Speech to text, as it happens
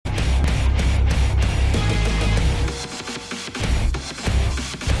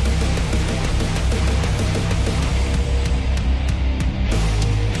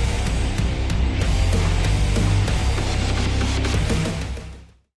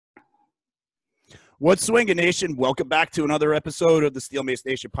What's swinging, Nation? Welcome back to another episode of the Steel Mace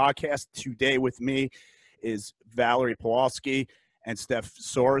Nation podcast. Today with me is Valerie Pawlowski and Steph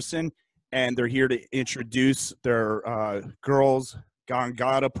Sorensen, and they're here to introduce their Girls Gone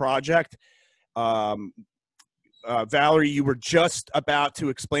Gata project. Valerie, you were just about to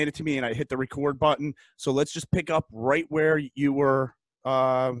explain it to me, and I hit the record button. So let's just pick up right where you were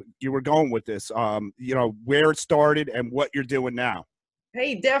going with this. Where it started and what you're doing now.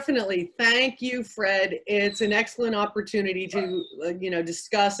 Hey, definitely. Thank you, Fred. It's an excellent opportunity to,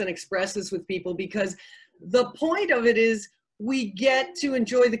 discuss and express this with people, because the point of it is we get to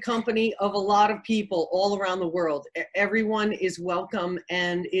enjoy the company of a lot of people all around the world. Everyone is welcome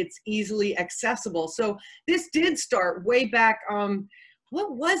and it's easily accessible. So this did start way back,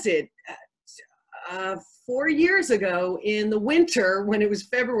 what was it? 4 years ago in the winter when it was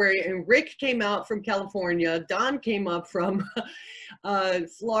February, and Rick came out from California, Don came up from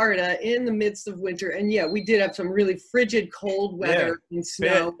Florida in the midst of winter. And yeah, we did have some really frigid cold weather and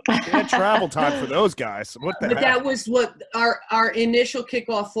snow. Bad travel time for those guys. What the heck? That was what our initial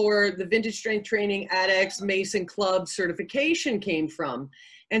kickoff for the Vintage Strength Training ADEX Mason Club certification came from.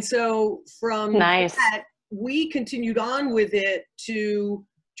 And so from that, we continued on with it to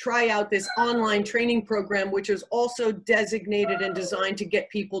try out this online training program, which is also designated and designed to get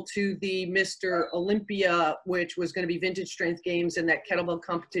people to the Mr. Olympia, which was going to be Vintage Strength Games and that kettlebell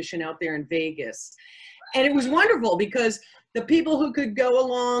competition out there in Vegas. And it was wonderful because the people who could go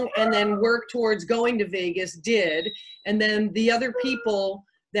along and then work towards going to Vegas did. And then the other people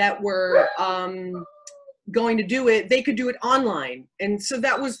that were going to do it, they could do it online. And so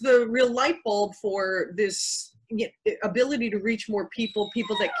that was the real light bulb for this ability to reach more people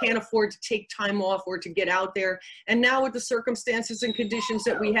that can't afford to take time off or to get out there. And now with the circumstances and conditions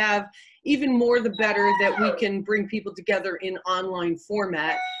that we have, even more the better that we can bring people together in online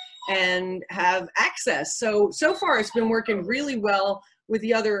format and have access. So far it's been working really well with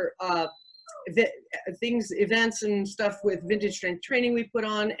the other events and stuff with Vintage Strength Training we put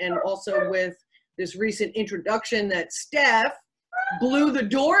on, and also with this recent introduction that Steph blew the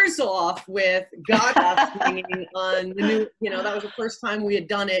doors off with Gata swinging on the new, that was the first time we had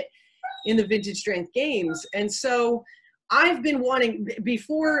done it in the Vintage Strength Games. And so I've been wanting,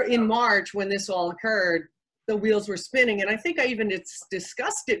 before in March when this all occurred, the wheels were spinning. And I think I even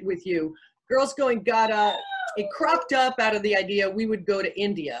discussed it with you. Girls Going Gata, it cropped up out of the idea we would go to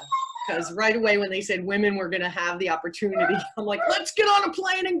India. Because right away when they said women were going to have the opportunity, I'm like, let's get on a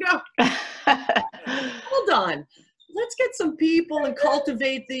plane and go. Hold on. Let's get some people and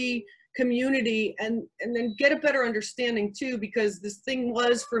cultivate the community and then get a better understanding too, because this thing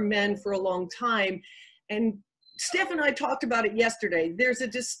was for men for a long time. And Steph and I talked about it yesterday. There's a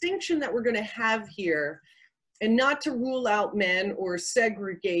distinction that we're going to have here, and not to rule out men or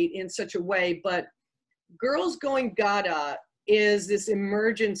segregate in such a way, but Girls Going Gata is this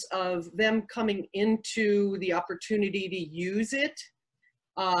emergence of them coming into the opportunity to use it,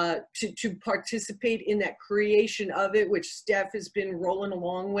 to participate in that creation of it, which Steph has been rolling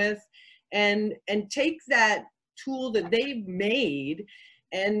along with, and take that tool that they've made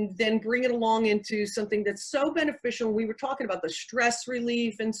and then bring it along into something that's so beneficial. We were talking about the stress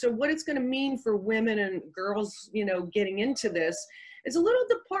relief, and so what it's going to mean for women and girls, getting into this is a little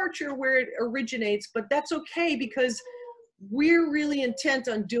departure where it originates, but that's okay, because we're really intent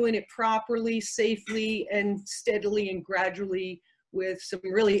on doing it properly, safely, and steadily and gradually, with some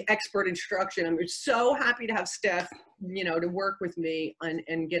really expert instruction. I'm so happy to have Steph, to work with me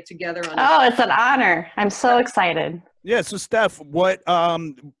and get together on Oh, it's an honor. I'm so excited. Yeah. So Steph, what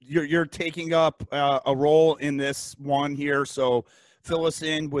you're taking up a role in this one here. So fill us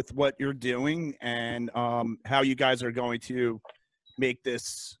in with what you're doing and how you guys are going to make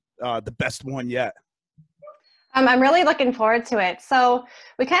this the best one yet. I'm really looking forward to it. So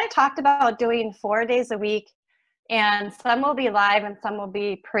we kind of talked about doing 4 days a week, and some will be live and some will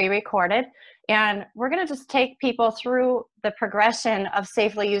be pre-recorded. And we're going to just take people through the progression of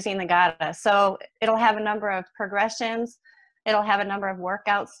safely using the Gata. So it'll have a number of progressions. It'll have a number of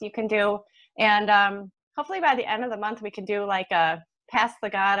workouts you can do. And hopefully by the end of the month, we can do like a Pass the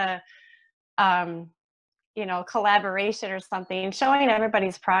Gata, collaboration or something, showing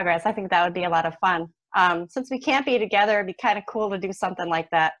everybody's progress. I think that would be a lot of fun. Since we can't be together, it'd be kind of cool to do something like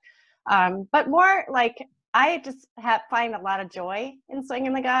that. But more like, I just find a lot of joy in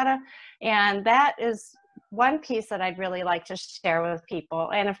swinging the Gata, and that is one piece that I'd really like to share with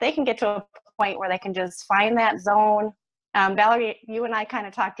people. And if they can get to a point where they can just find that zone, Valerie, you and I kind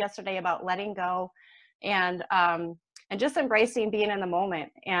of talked yesterday about letting go and just embracing being in the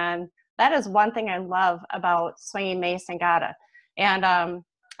moment. And that is one thing I love about swinging mace and Gata. And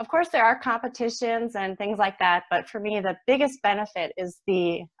of course, there are competitions and things like that, but for me, the biggest benefit is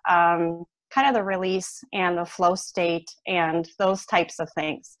the kind of the release and the flow state and those types of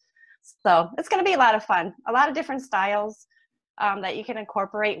things. So it's going to be a lot of fun. A lot of different styles that you can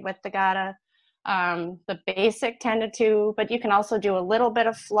incorporate with the gata. The basic 10 to 2, but you can also do a little bit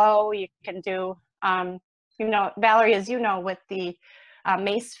of flow. You can do, you know, Valerie, as you know, with the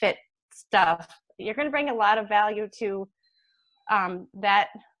Mace Fit stuff, you're going to bring a lot of value to that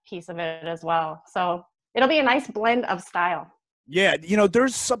piece of it as well. So it'll be a nice blend of style. Yeah, you know,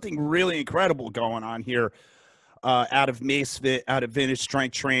 there's something really incredible going on here out of Mace Fit, out of Vintage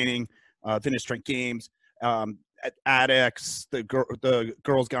Strength Training, Vintage Strength Games, at ADX, the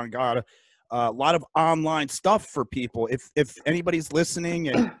Girls Gone Gata. A lot of online stuff for people. If anybody's listening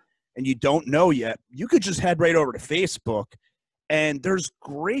and you don't know yet, you could just head right over to Facebook, and there's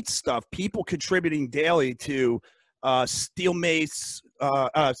great stuff. People contributing daily to steel mace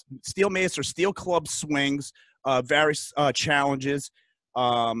or steel club swings, various challenges.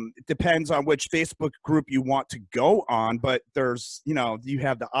 It depends on which Facebook group you want to go on, but there's, you know, you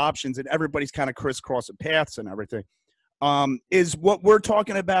have the options, and everybody's kind of crisscrossing paths and everything. Is what we're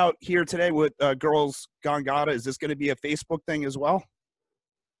talking about here today with Girls Gone Gata, is this going to be a Facebook thing as well?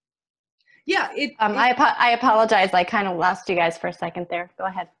 Yeah. I apologize. I kind of lost you guys for a second there. Go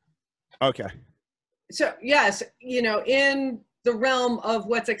ahead. Okay. So yes, you know, in the realm of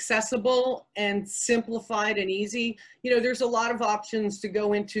what's accessible and simplified and easy, you know, there's a lot of options to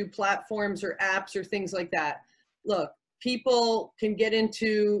go into platforms or apps or things like that. Look, people can get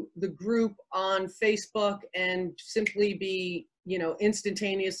into the group on Facebook and simply be, you know,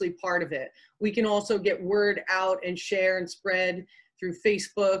 instantaneously part of it. We can also get word out and share and spread through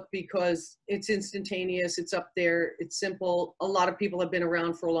Facebook because it's instantaneous, it's up there, it's simple. A lot of people have been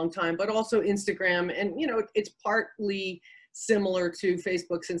around for a long time, but also Instagram, and you know, it's partly similar to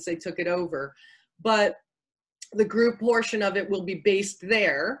Facebook since they took it over. But the group portion of it will be based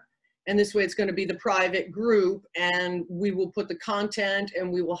there. And this way it's going to be the private group, and we will put the content,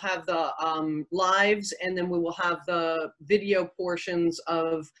 and we will have the lives, and then we will have the video portions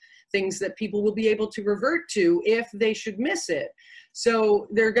of things that people will be able to revert to if they should miss it. So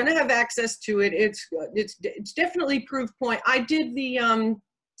they're going to have access to it. It's definitely proof point. I did the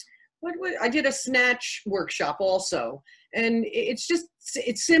I did a snatch workshop also, and it's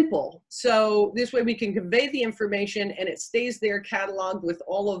simple. So this way we can convey the information, and it stays there cataloged with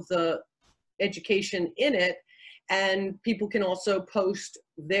all of the education in it, and people can also post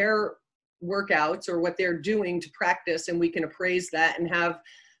their workouts or what they're doing to practice, and we can appraise that and have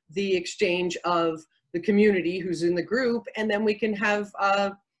the exchange of the community who's in the group, and then we can have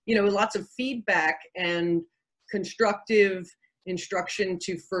you know, lots of feedback and constructive instruction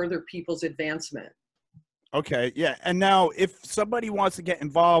to further people's advancement. Okay, yeah. And now if somebody wants to get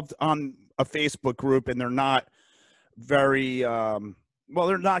involved on a Facebook group and they're not very well,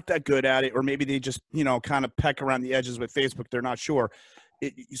 they're not that good at it, or maybe they just, you know, kind of peck around the edges with Facebook, they're not sure.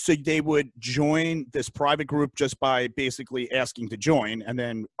 So they would join this private group just by basically asking to join and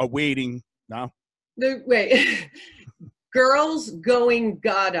then awaiting. No? Wait. Girls Going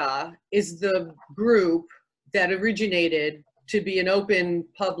Gata is the group that originated to be an open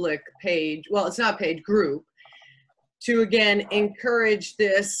public page. Well, it's not a page, group, to again encourage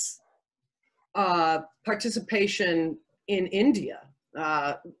this participation in India.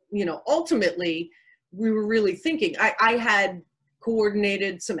 You know, ultimately, we were really thinking, I had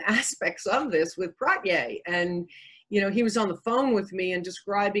coordinated some aspects of this with Pratye, and you know, he was on the phone with me and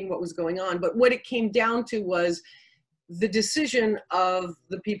describing what was going on. But what it came down to was the decision of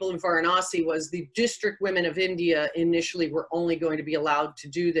the people in Varanasi was the district women of India initially were only going to be allowed to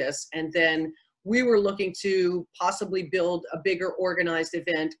do this. And then we were looking to possibly build a bigger organized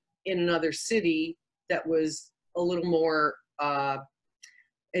event in another city that was a little more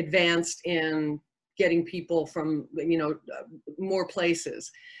advanced in getting people from, you know, more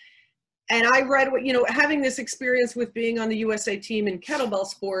places. And I read what, you know, having this experience with being on the USA team in kettlebell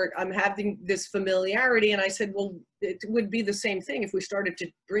sport, I'm having this familiarity. And I said, well, it would be the same thing if we started to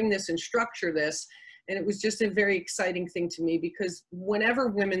bring this and structure this. And it was just a very exciting thing to me, because whenever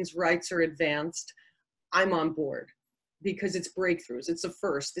women's rights are advanced, I'm on board, because it's breakthroughs. It's a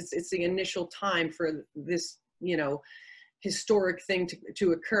first. It's the initial time for this, you know, historic thing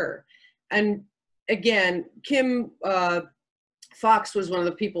to occur. And again, Kim Fox was one of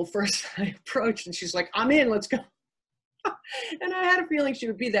the people first I approached, and she's like, I'm in, let's go. And I had a feeling she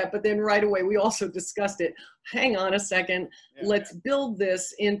would be that, but then right away we also discussed it. Hang on a second, let's build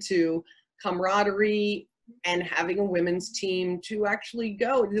this into camaraderie and having a women's team to actually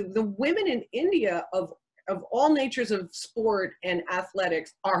go. The women in India of of all natures of sport and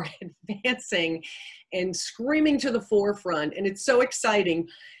athletics are advancing and screaming to the forefront, and it's so exciting.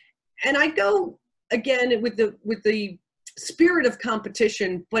 And I go again with the spirit of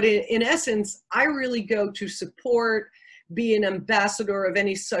competition, but in essence, I really go to support, be an ambassador of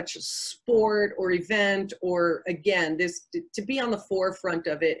any such sport or event, or again, this to be on the forefront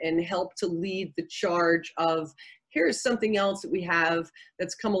of it and help to lead the charge of, here's something else that we have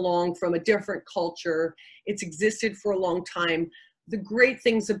that's come along from a different culture. It's existed for a long time. The great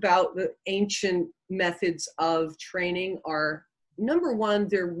things about the ancient methods of training are, number one,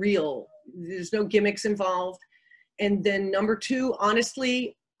 they're real. There's no gimmicks involved. And then number two,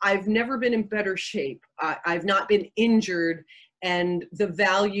 honestly, I've never been in better shape. I've not been injured, and the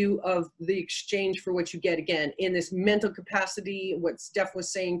value of the exchange for what you get, again, in this mental capacity, what Steph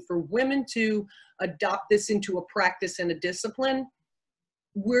was saying, for women to adopt this into a practice and a discipline,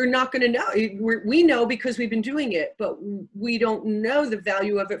 we're not going to know. We know because we've been doing it, but we don't know the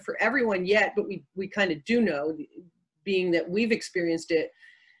value of it for everyone yet, but we kind of do know, being that we've experienced it.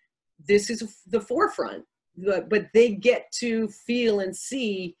 This is the forefront. But they get to feel and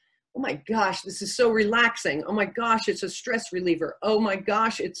see, oh my gosh, this is so relaxing. Oh my gosh, it's a stress reliever. Oh my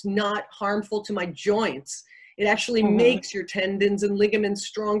gosh, it's not harmful to my joints. It actually makes your tendons and ligaments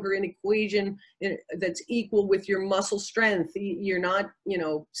stronger in equation that's equal with your muscle strength. You're not,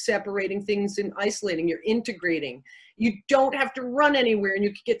 separating things and isolating, you're integrating. You don't have to run anywhere, and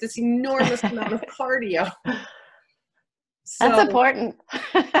you can get this enormous amount of cardio. So, that's important.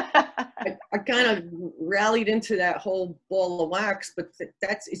 I kind of rallied into that whole ball of wax, but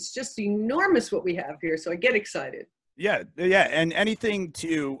it's just enormous what we have here. So I get excited. Yeah. And anything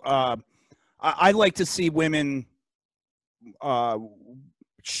to, I like to see women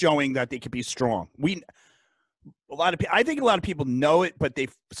showing that they can be strong. I think a lot of people know it, but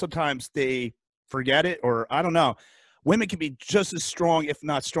sometimes they forget it, or I don't know. Women can be just as strong, if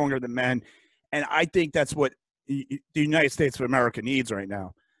not stronger than men. And I think that's what the United States of America needs right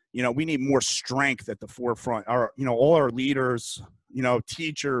now. We need more strength at the forefront. All our leaders,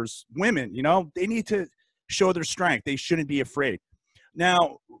 teachers, women, they need to show their strength. They shouldn't be afraid.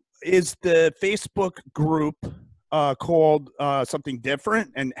 Now, is the Facebook group called something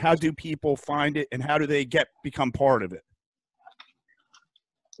different? And how do people find it? And how do they become part of it?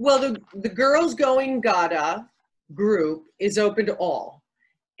 Well, the Girls Going Gada group is open to all.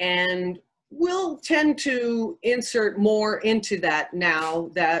 And we'll tend to insert more into that now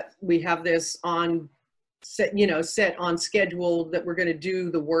that we have this set on schedule, that we're going to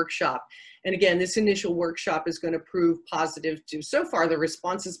do the workshop. And again, this initial workshop is going to prove positive too. So far, the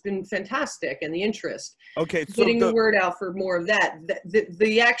response has been fantastic, and the interest. Okay, so getting the word out for more of that.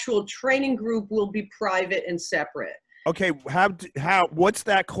 The actual training group will be private and separate. Okay, what's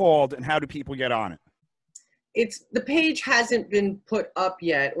that called, and how do people get on it? The page hasn't been put up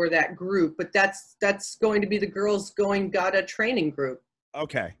yet, or that group, but that's going to be the Girls Going Gada training group.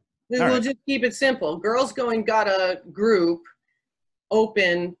 Okay. We'll just keep it simple. Girls Going Gada group,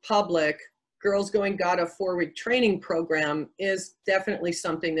 open, public. Girls Going Gada 4-week training program is definitely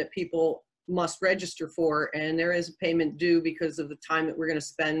something that people must register for, and there is a payment due because of the time that we're going to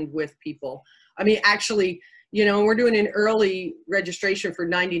spend with people. I mean, actually, we're doing an early registration for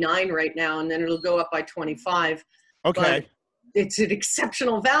 $99 right now, and then it'll go up by $25. Okay. But it's an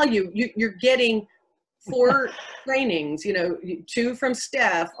exceptional value. You're getting 4 trainings, 2 from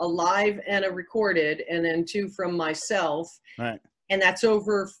Steph, a live and a recorded, and then 2 from myself. Right. And that's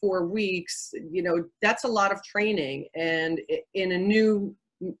over 4 weeks. That's a lot of training. And in a new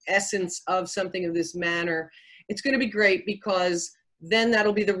essence of something of this manner, it's going to be great, because then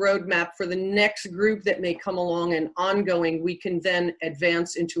that'll be the roadmap for the next group that may come along, and ongoing, we can then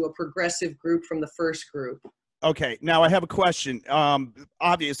advance into a progressive group from the first group. Okay, now I have a question.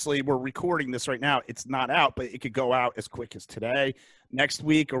 Obviously, we're recording this right now. It's not out, but it could go out as quick as today, next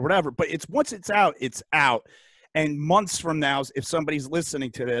week, or whatever. But once it's out, it's out. And months from now, if somebody's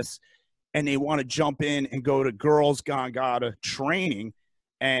listening to this and they want to jump in and go to Girls Gone Gada training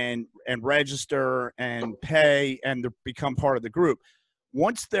and register and pay and become part of the group,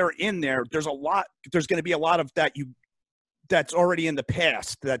 once they're in there, there's going to be a lot of that's already in the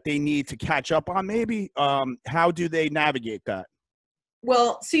past that they need to catch up on, maybe. How do they navigate that?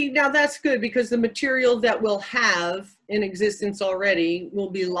 Well, see, now that's good, because the material that we'll have in existence already will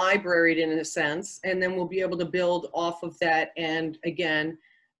be libraried in a sense, and then we'll be able to build off of that, and again,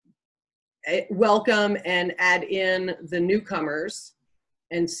 welcome and add in the newcomers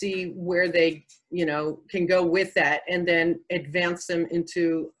and see where they, can go with that, and then advance them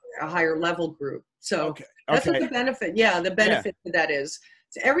into a higher level group. So that's what the benefit, the benefit to that is.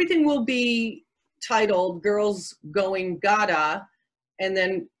 So everything will be titled Girls Going Gaga, and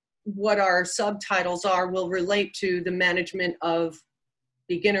then what our subtitles are will relate to the management of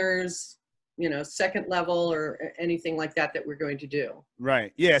beginners, second level or anything like that we're going to do.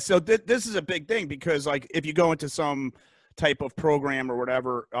 Right. Yeah. So this is a big thing because, like, if you go into some type of program or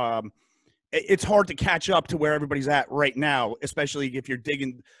whatever, it's hard to catch up to where everybody's at right now, especially if you're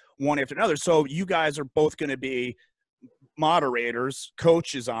digging one after another. So you guys are both going to be moderators,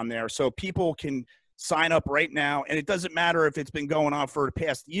 coaches on there, so people can sign up right now. And it doesn't matter if it's been going on for the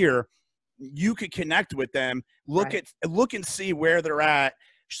past year. You could connect with them, look and see where they're at.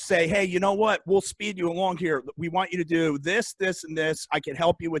 Say, hey, you know what? We'll speed you along here. We want you to do this, this, and this. I can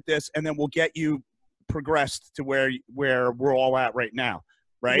help you with this, and then we'll get you progressed to where we're all at right now.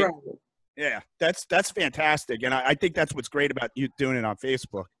 Right? Yeah, that's fantastic, and I think that's what's great about you doing it on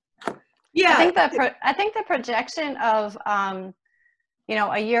Facebook. Yeah, I think the projection of a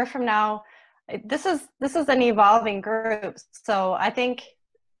year from now, this is an evolving group. So I think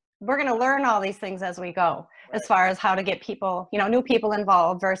we're going to learn all these things as we go, as far as how to get people, new people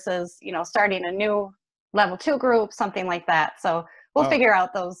involved versus, starting a new level 2 group, something like that. So we'll figure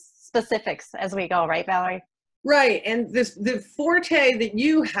out those specifics as we go. Right, Valerie? Right. And the forte that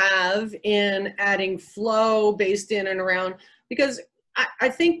you have in adding flow based in and around, because I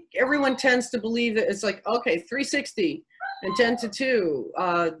think everyone tends to believe that it's like, okay, 360 and 10 to 2,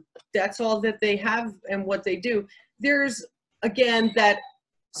 that's all that they have and what they do. There's, again, that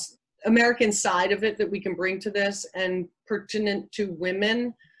American side of it that we can bring to this, and pertinent to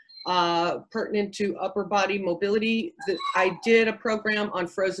women, pertinent to upper body mobility. I did a program on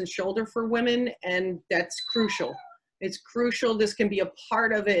frozen shoulder for women, and that's crucial. It's crucial. This can be a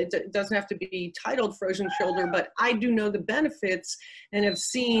part of it. It doesn't have to be titled frozen shoulder, but I do know the benefits and have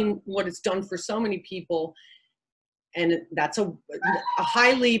seen what it's done for so many people. And that's a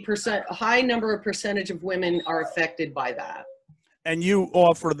high number of percentage of women are affected by that. And you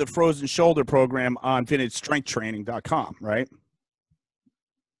offer the frozen shoulder program on vintagestrengthtraining.com, right?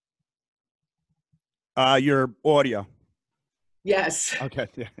 Your audio. Yes. Okay.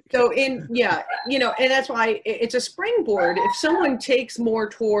 Yeah. So and that's why it's a springboard. If someone takes more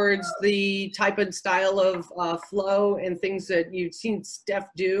towards the type and style of flow and things that you've seen Steph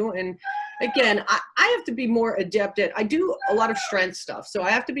do, and again, I have to be more adept at, I do a lot of strength stuff. So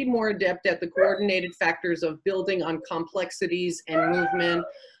I have to be more adept at the coordinated factors of building on complexities and movement.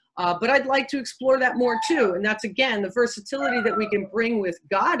 But I'd like to explore that more too. And that's, again, the versatility that we can bring with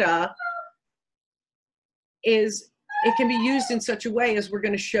GADA is it can be used in such a way as we're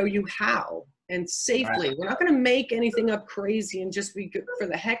going to show you how, and safely. Right. We're not going to make anything up crazy and just be good for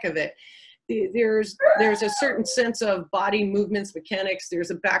the heck of it. There's a certain sense of body movements, mechanics. There's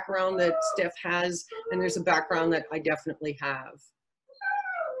a background that Steph has, and there's a background that I definitely have.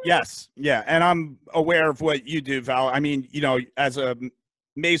 Yes. Yeah. And I'm aware of what you do, Val. I mean, as a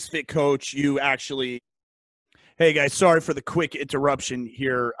MaceFit coach, you actually, hey guys, sorry for the quick interruption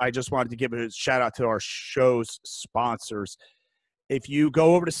here. I just wanted to give a shout out to our show's sponsors. If you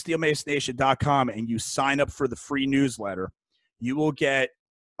go over to steelmacenation.com and you sign up for the free newsletter, you will get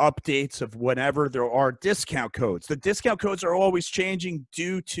updates of whenever there are discount codes. The discount codes are always changing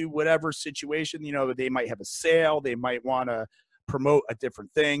due to whatever situation. They might have a sale. They might want to promote a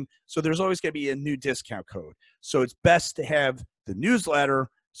different thing. So there's always going to be a new discount code. So it's best to have the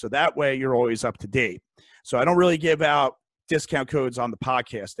newsletter so that way you're always up to date. So I don't really give out discount codes on the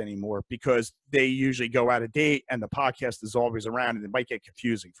podcast anymore because they usually go out of date and the podcast is always around and it might get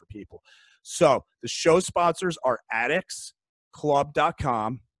confusing for people. So the show sponsors are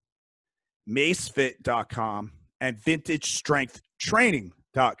addictsclub.com, macefit.com, and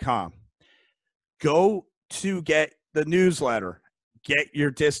vintagestrengthtraining.com. Go to get the newsletter, get your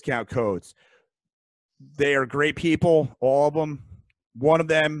discount codes. They are great people, all of them. One of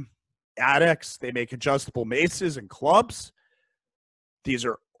them, Addicts, they make adjustable maces and clubs. These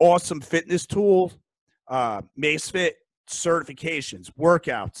are awesome fitness tools. MaceFit certifications,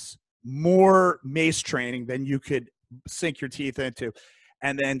 workouts, more mace training than you could sink your teeth into.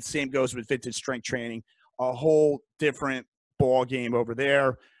 And then same goes with Vintage Strength Training, a whole different ball game over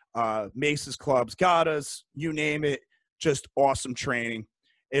there. Maces, clubs, GADAs, you name it, just awesome training.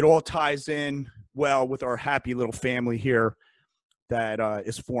 It all ties in well with our happy little family here that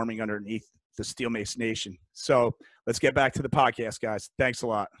is forming underneath the Steel Mace Nation. So let's get back to the podcast, guys. Thanks a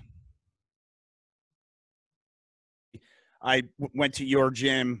lot. I went to your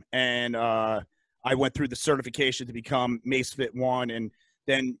gym and I went through the certification to become MaceFit 1. And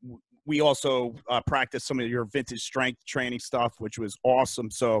then we also practiced some of your vintage strength training stuff, which was awesome.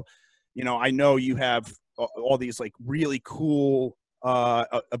 So, I know you have all these like really cool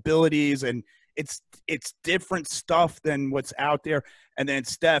abilities, and it's different stuff than what's out there. And then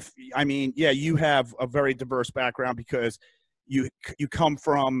Steph, I mean, yeah, you have a very diverse background because you come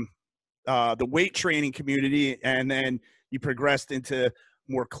from the weight training community, and then you progressed into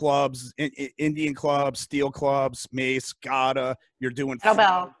more clubs, Indian clubs, steel clubs, mace, gata. You're doing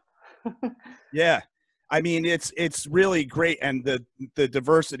kettlebell. Yeah. I mean, it's really great, and the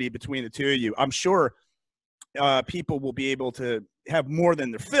diversity between the two of you. I'm sure people will be able to have more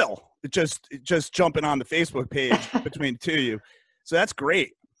than their fill just jumping on the Facebook page between the two of you. So that's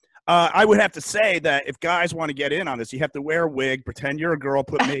great. I would have to say that if guys want to get in on this, you have to wear a wig, pretend you're a girl,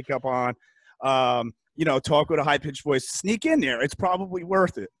 put makeup on, talk with a high-pitched voice, sneak in there. It's probably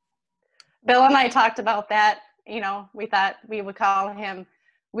worth it. Bill and I talked about that. We thought we would call him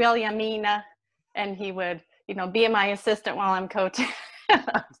Williamina, and he would, be my assistant while I'm coaching.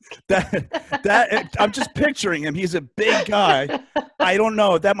 that I'm just picturing him. He's a big guy. I don't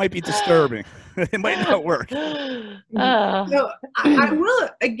know. That might be disturbing. It might not work. So I will,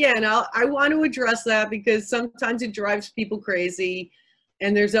 again, I want to address that because sometimes it drives people crazy,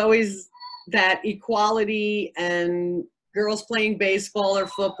 and there's always that equality and girls playing baseball or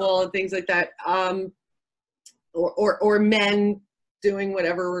football and things like that, or men doing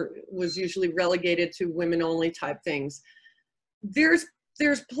whatever was usually relegated to women only type things. There's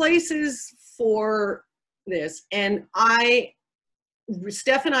places for this, and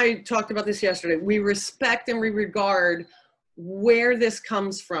Steph and I talked about this yesterday. We respect and we regard where this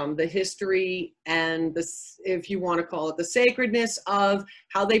comes from, the history and if you want to call it, the sacredness of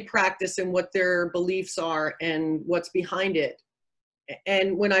how they practice and what their beliefs are and what's behind it.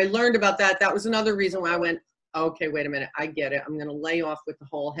 And when I learned about that, that was another reason why I went, okay, wait a minute, I get it. I'm going to lay off with the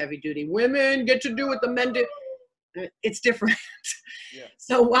whole heavy duty women get to do what the men do. It's different. Yeah.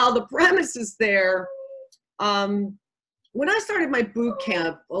 So while the premise is there, when I started my boot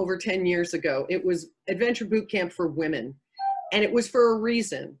camp over 10 years ago, it was Adventure Boot Camp for women. And it was for a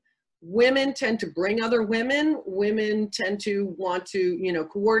reason. Women tend to bring other women. Women tend to want to,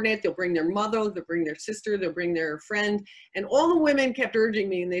 coordinate. They'll bring their mother, they'll bring their sister, they'll bring their friend. And all the women kept urging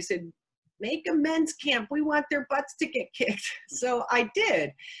me, and they said, make a men's camp. We want their butts to get kicked. So I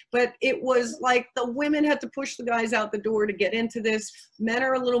did. But it was like the women had to push the guys out the door to get into this. Men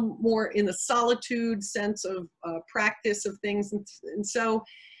are a little more in the solitude sense of practice of things. And so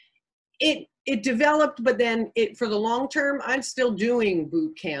it developed, but then for the long term, I'm still doing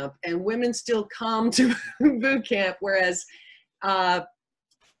boot camp, and women still come to boot camp. Whereas so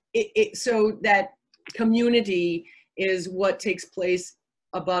that community is what takes place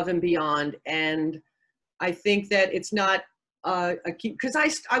above and beyond. And I think that it's not because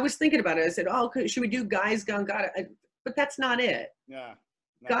I was thinking about it. I said, oh, should we do guys gone gata? But that's not it. Yeah.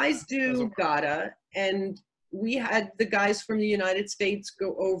 Guys do gata, and we had the guys from the United States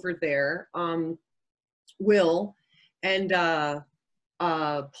go over there, Will and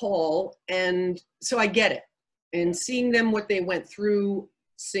Paul, and so I get it. And seeing them, what they went through,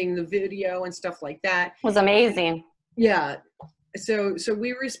 seeing the video and stuff like that was amazing. Yeah. So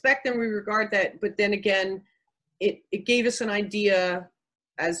we respect and we regard that, but then again, it gave us an idea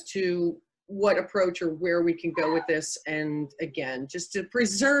as to what approach or where we can go with this. And again, just to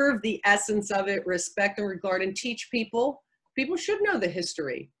preserve the essence of it, respect and regard, and teach people. People should know the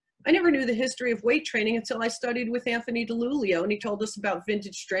history. I never knew the history of weight training until I studied with Anthony DeLulio, and he told us about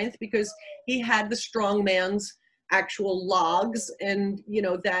vintage strength because he had the strongman's actual logs, and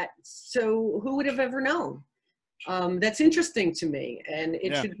that. So who would have ever known? That's interesting to me, and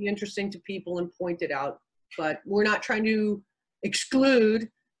it should be interesting to people and point it out. But we're not trying to exclude.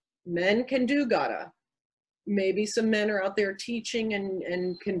 Men can do gata. Maybe some men are out there teaching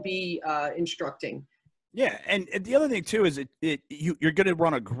and can be instructing. Yeah, and the other thing too is you're going to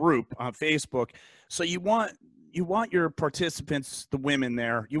run a group on Facebook, so you want your participants, the women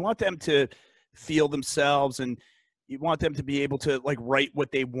there, you want them to feel themselves, and you want them to be able to write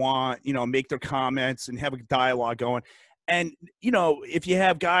what they want, make their comments and have a dialogue going. And if you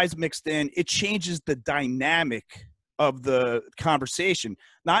have guys mixed in, it changes the dynamic of the conversation,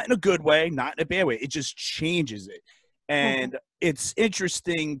 not in a good way, not in a bad way. It just changes it. And it's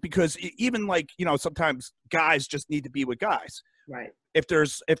interesting because even sometimes guys just need to be with guys. Right. If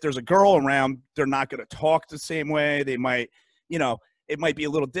there's a girl around, they're not going to talk the same way. They might, it might be a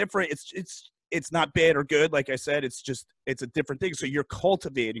little different. It's not bad or good. Like I said, it's a different thing. So you're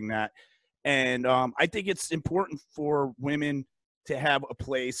cultivating that. And I think it's important for women to have a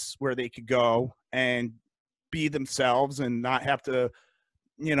place where they could go and be themselves and not have to,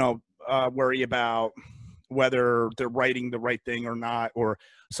 worry about whether they're writing the right thing or not, or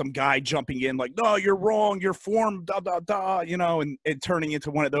some guy jumping in like, no, you're wrong, your form, and turning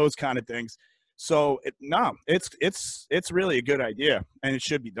into one of those kind of things. So no, it's really a good idea, and it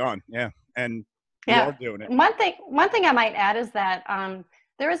should be done. Yeah, and we Yeah. are doing it. One thing I might add is that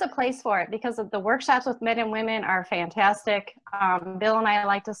there is a place for it, because of the workshops with men and women are fantastic. Bill and I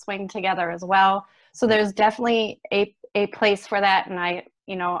like to swing together as well. So there's definitely a place for that. And I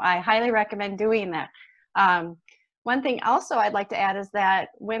highly recommend doing that. One thing also I'd like to add is that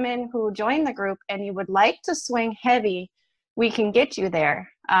women who join the group and you would like to swing heavy, we can get you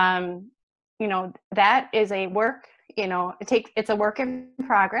there. That is a work, it's a work in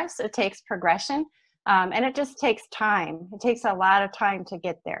progress. It takes progression. And it just takes time. It takes a lot of time to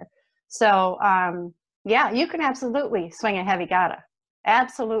get there. So, yeah, you can absolutely swing a heavy gata.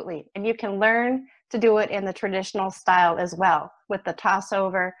 Absolutely. And you can learn to do it in the traditional style as well, with the toss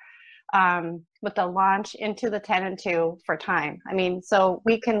over, with the launch into the 10 and 2 for time. I mean, so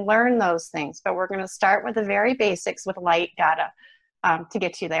we can learn those things, but we're going to start with the very basics with light gata to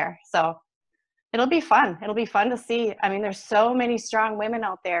get you there. So it'll be fun. It'll be fun to see. I mean, there's so many strong women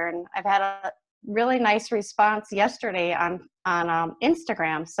out there, and I've had a really nice response yesterday on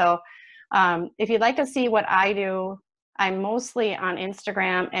Instagram. So if you'd like to see what I do, I'm mostly on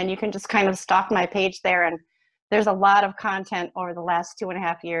Instagram, and you can just kind of stalk my page there. And there's a lot of content over the last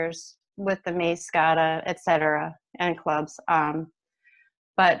 2.5 years with the Mace, Gata, et cetera, and clubs.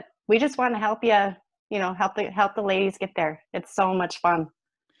 But we just want to help you, help the ladies get there. It's so much fun.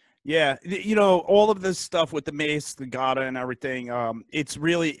 Yeah, all of this stuff with the Mace, the Gata, and everything,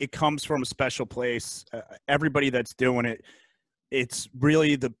 it comes from a special place. Everybody that's doing it, it's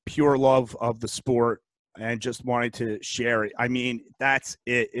really the pure love of the sport and just wanted to share it. I mean, that's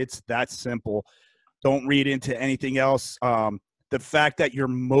it. It's that simple. Don't read into anything else. The fact that you're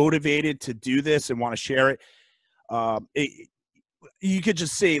motivated to do this and want to share it, you could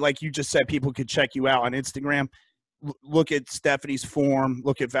just see, like you just said, people could check you out on Instagram. Look at Stephanie's form,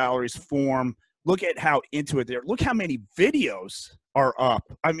 look at Valerie's form, look at how into it they're. Look how many videos are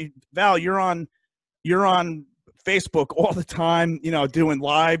up. I mean, Val, you're on Facebook all the time, doing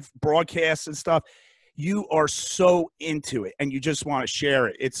live broadcasts and stuff. You are so into it and you just want to share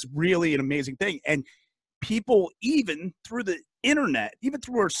it. It's really an amazing thing. And people, even through the internet, even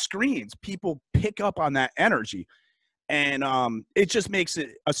through our screens, people pick up on that energy. And it just makes it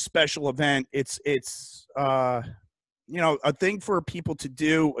a special event. It's a thing for people to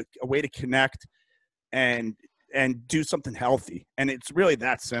do, a way to connect and do something healthy. And it's really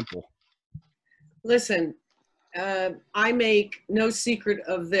that simple. Listen, I make no secret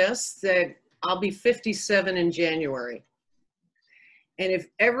of this, that I'll be 57 in January. And if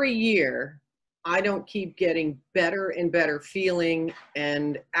every year I don't keep getting better and better feeling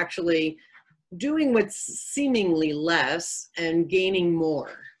and actually doing what's seemingly less and gaining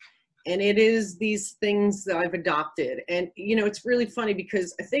more. And it is these things that I've adopted. And, it's really funny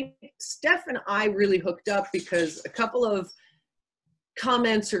because I think Steph and I really hooked up because a couple of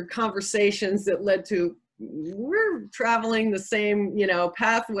comments or conversations that led to, we're traveling the same,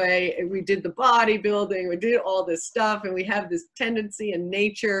 pathway. And we did the bodybuilding, we did all this stuff, and we have this tendency in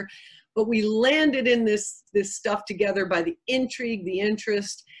nature, but we landed in this stuff together by the intrigue, the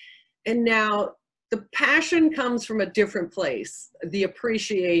interest. And now the passion comes from a different place, the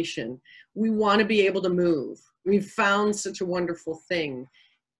appreciation. We want to be able to move. We've found such a wonderful thing.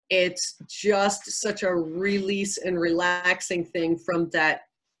 It's just such a release and relaxing thing from that,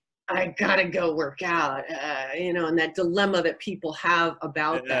 I gotta go work out, and that dilemma that people have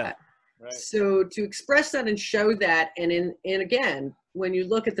about that. Right. So to express that and show that, and again, when you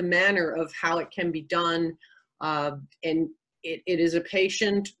look at the manner of how it can be done, and it is a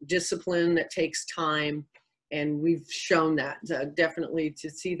patient discipline that takes time, and we've shown that definitely to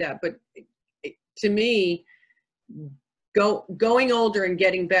see that. But to me, going older and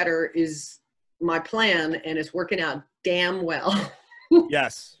getting better is my plan, and it's working out damn well.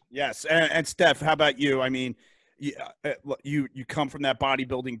 Yes. And Steph, how about you? I mean, you come from that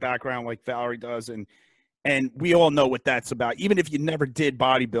bodybuilding background like Valerie does, and we all know what that's about. Even if you never did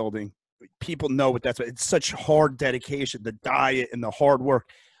bodybuilding, people know what that's about. It's such hard dedication, the diet and the hard work.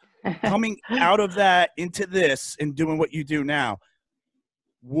 Coming out of that into this and doing what you do now,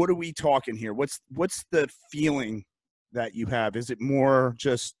 what are we talking here? What's the feeling that you have? Is it more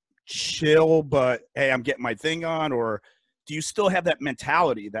just chill, but hey, I'm getting my thing on, or do you still have that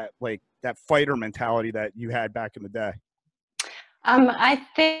mentality, that fighter mentality that you had back in the day? I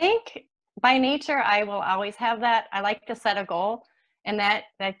think by nature, I will always have that. I like to set a goal, and that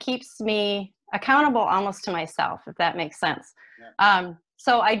keeps me accountable almost to myself, if that makes sense. Yeah.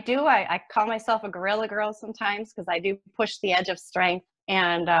 So I call myself a guerrilla girl sometimes, because I do push the edge of strength,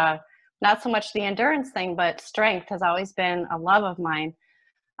 and not so much the endurance thing, but strength has always been a love of mine.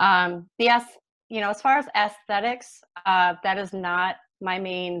 Yes, you know, as far as aesthetics, that is not my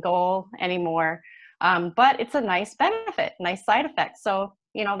main goal anymore. But it's a nice benefit, nice side effect. So,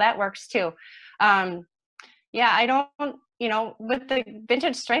 you know, that works too. Yeah, I don't, you know, with the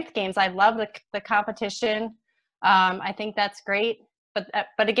vintage strength games, I love the competition. I think that's great.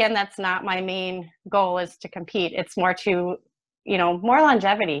 But again, that's not my main goal, is to compete. It's more to, you know, more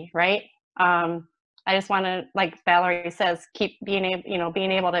longevity, right? I just want to, like Valerie says, keep being able, you know,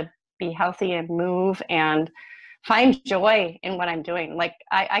 being able to be healthy and move and find joy in what I'm doing. Like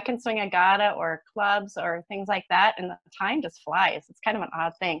I can swing a gada or clubs or things like that, and the time just flies. It's kind of an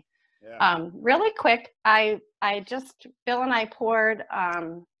odd thing. Yeah. Really quick, I just, Bill and I poured a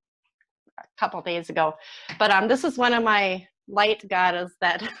couple days ago, but this is one of my light gadas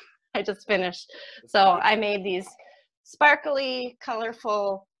that I just finished. So I made these sparkly,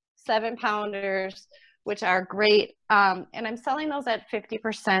 colorful 7-pounders, which are great. And I'm selling those at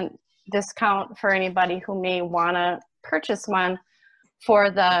 50% discount for anybody who may want to purchase one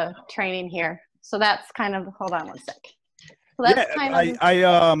for the training here. So that's kind of, hold on one sec. So that's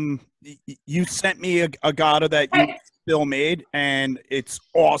You sent me a gata that you still made, and it's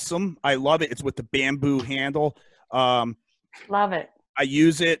awesome. I love it. It's with the bamboo handle. Love it. I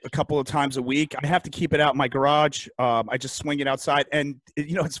use it a couple of times a week. I have to keep it out in my garage. I just swing it outside. And,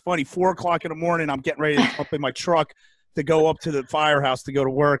 you know, it's funny, 4 o'clock in the morning, I'm getting ready to jump in my truck to go up to the firehouse to go to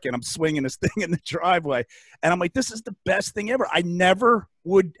work, and I'm swinging this thing in the driveway. And I'm like, this is the best thing ever. I never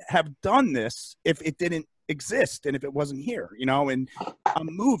would have done this if it didn't exist and if it wasn't here, you know, and I'm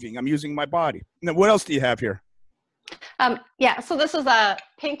moving. I'm using my body. Now, what else do you have here? Yeah, so this is a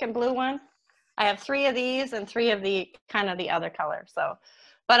pink and blue one. I have 3 of these and 3 of the kind of the other color. So,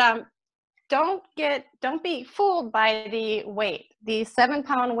 but don't be fooled by the weight. The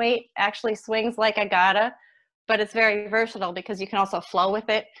 7-pound weight actually swings like a gada, but it's very versatile because you can also flow with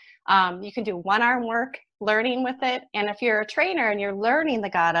it. You can do one-arm work learning with it. And if you're a trainer and you're learning the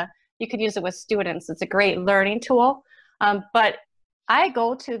gada, you could use it with students. It's a great learning tool. But I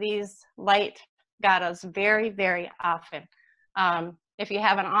go to these light gadas very, very often. If you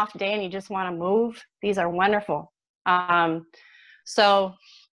have an off day and you just want to move, these are wonderful. So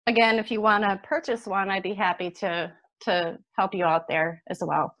again, if you want to purchase one, I'd be happy to help you out there as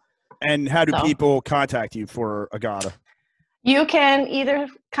well. And how do people contact you for a gada? You can either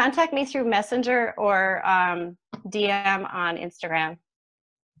contact me through Messenger or DM on Instagram.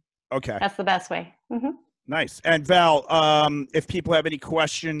 Okay. That's the best way. Mm-hmm. Nice. And Val, if people have any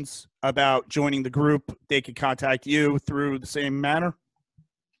questions about joining the group, they can contact you through the same manner?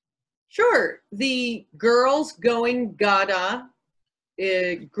 Sure. The Girls Going Gada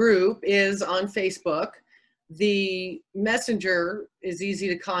group is on Facebook. The Messenger is easy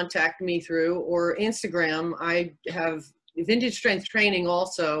to contact me through, or Instagram. I have Vintage Strength Training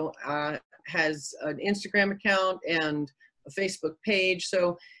also has an Instagram account and a Facebook page.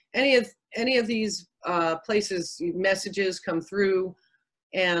 So any of these places, messages come through,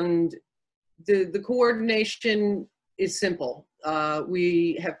 and the coordination is simple.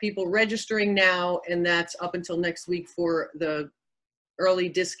 We have people registering now, and that's up until next week for the early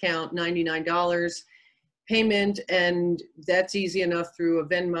discount, $99 payment, and that's easy enough through a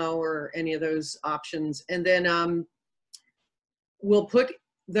Venmo or any of those options. And then we'll put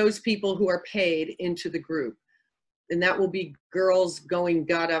those people who are paid into the group, and that will be Girls Going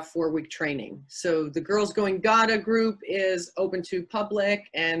Gada 4-week training. So the Girls Going Gada group is open to public,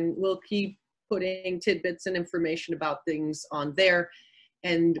 and we'll keep putting tidbits and information about things on there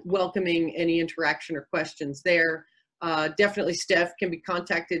and welcoming any interaction or questions there. Definitely Steph can be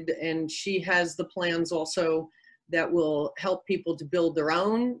contacted, and she has the plans also that will help people to build their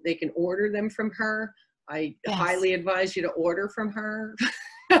own. They can order them from her. I highly advise you to order from her.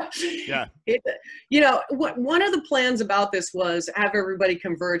 Yeah. You know, one of the plans about this was have everybody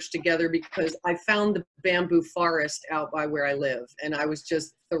converge together, because I found the bamboo forest out by where I live, and I was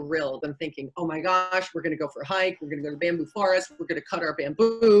just thrilled. I'm thinking, oh my gosh, we're going to go for a hike. We're going to go to the bamboo forest. We're going to cut our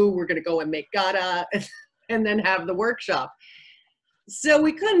bamboo. We're going to go and make gada and then have the workshop. So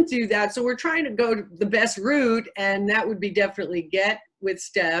we couldn't do that. So we're trying to go to the best route, and that would be definitely get with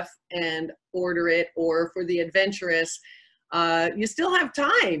Steph and order it, or for the adventurous, you still have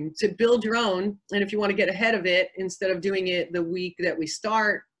time to build your own. And if you want to get ahead of it, instead of doing it the week that we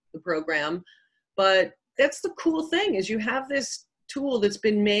start the program. But that's the cool thing, is you have this tool that's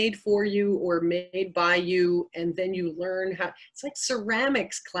been made for you or made by you, and then you learn how. It's like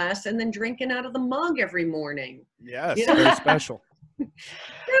ceramics class and then drinking out of the mug every morning. Yes, You know? very special.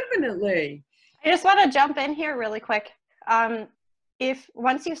 Definitely. I just want to jump in here really quick. If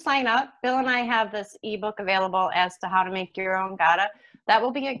once you sign up, Bill and I have this ebook available as to how to make your own gada. That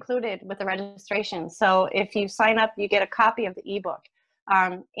will be included with the registration. So if you sign up, you get a copy of the ebook,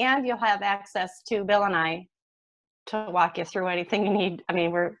 and you'll have access to Bill and I to walk you through anything you need. I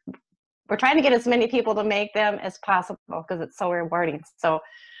mean, we're trying to get as many people to make them as possible because it's so rewarding. So,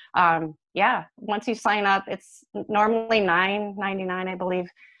 yeah, once you sign up, it's normally $9.99, I believe,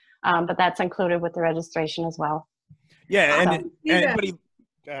 but that's included with the registration as well. Yeah, and anybody.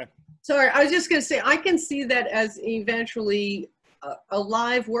 Sorry, I was just going to say, I can see that as eventually a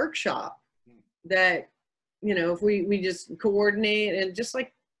live workshop that, you know, if we just coordinate, and just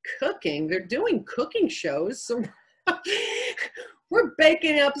like cooking, they're doing cooking shows. So we're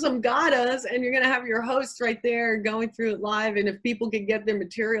baking up some gatas, and you're going to have your host right there going through it live. And if people could get their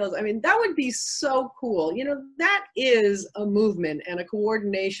materials, I mean, that would be so cool. You know, that is a movement and a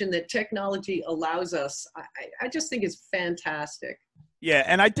coordination that technology allows us. I just think it's fantastic. Yeah,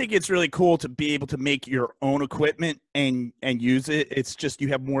 and I think it's really cool to be able to make your own equipment and use it. It's just you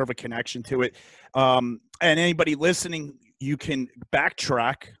have more of a connection to it. And anybody listening, you can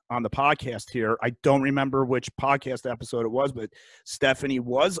backtrack on the podcast here. I don't remember which podcast episode it was, but Stephanie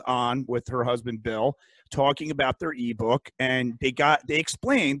was on with her husband Bill talking about their ebook, and they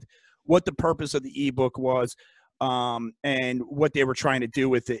explained what the purpose of the ebook was, and what they were trying to do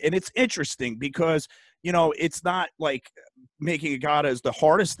with it. And it's interesting because, you know, it's not like making a gata is the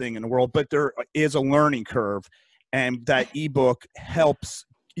hardest thing in the world, but there is a learning curve, and that ebook helps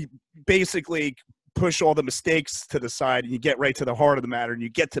basically push all the mistakes to the side, and you get right to the heart of the matter, and you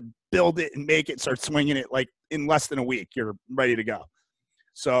get to build it and make it, start swinging it like in less than a week. You're ready to go.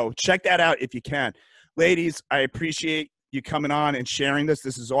 So check that out if you can. Ladies, I appreciate you coming on and sharing this.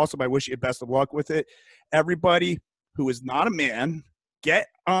 This is awesome. I wish you best of luck with it. Everybody who is not a man, get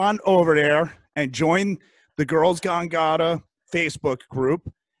on over there and join the Girls Gone Gata Facebook group,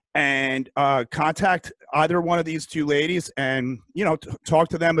 and contact either one of these two ladies, and, you know, talk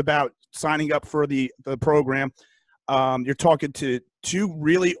to them about signing up for the program. You're talking to two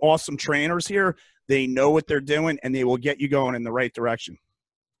really awesome trainers here. They know what they're doing, and they will get you going in the right direction.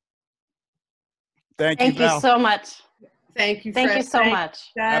 Thank you, Val. So much. Thank you, Fred. Thank you so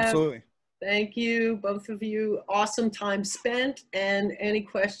much. Absolutely. Thank you, both of you. Awesome time spent, and any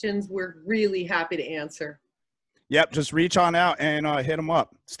questions, we're really happy to answer. Yep, just reach on out and hit them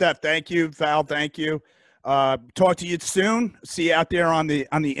up. Steph, thank you. Val, thank you. Talk to you soon. See you out there on the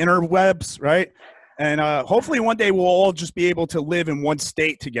interwebs, right? And hopefully one day we'll all just be able to live in one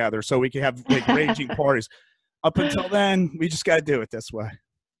state together, so we can have like raging parties. Up until then, we just got to do it this way.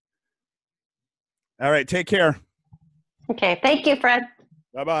 All right, take care. Okay, thank you, Fred.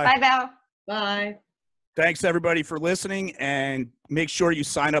 Bye-bye. Bye, Val. Bye. Thanks, everybody, for listening, and make sure you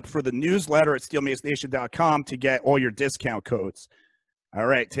sign up for the newsletter at steelmacenation.com to get all your discount codes. All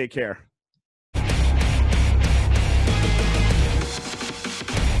right, take care.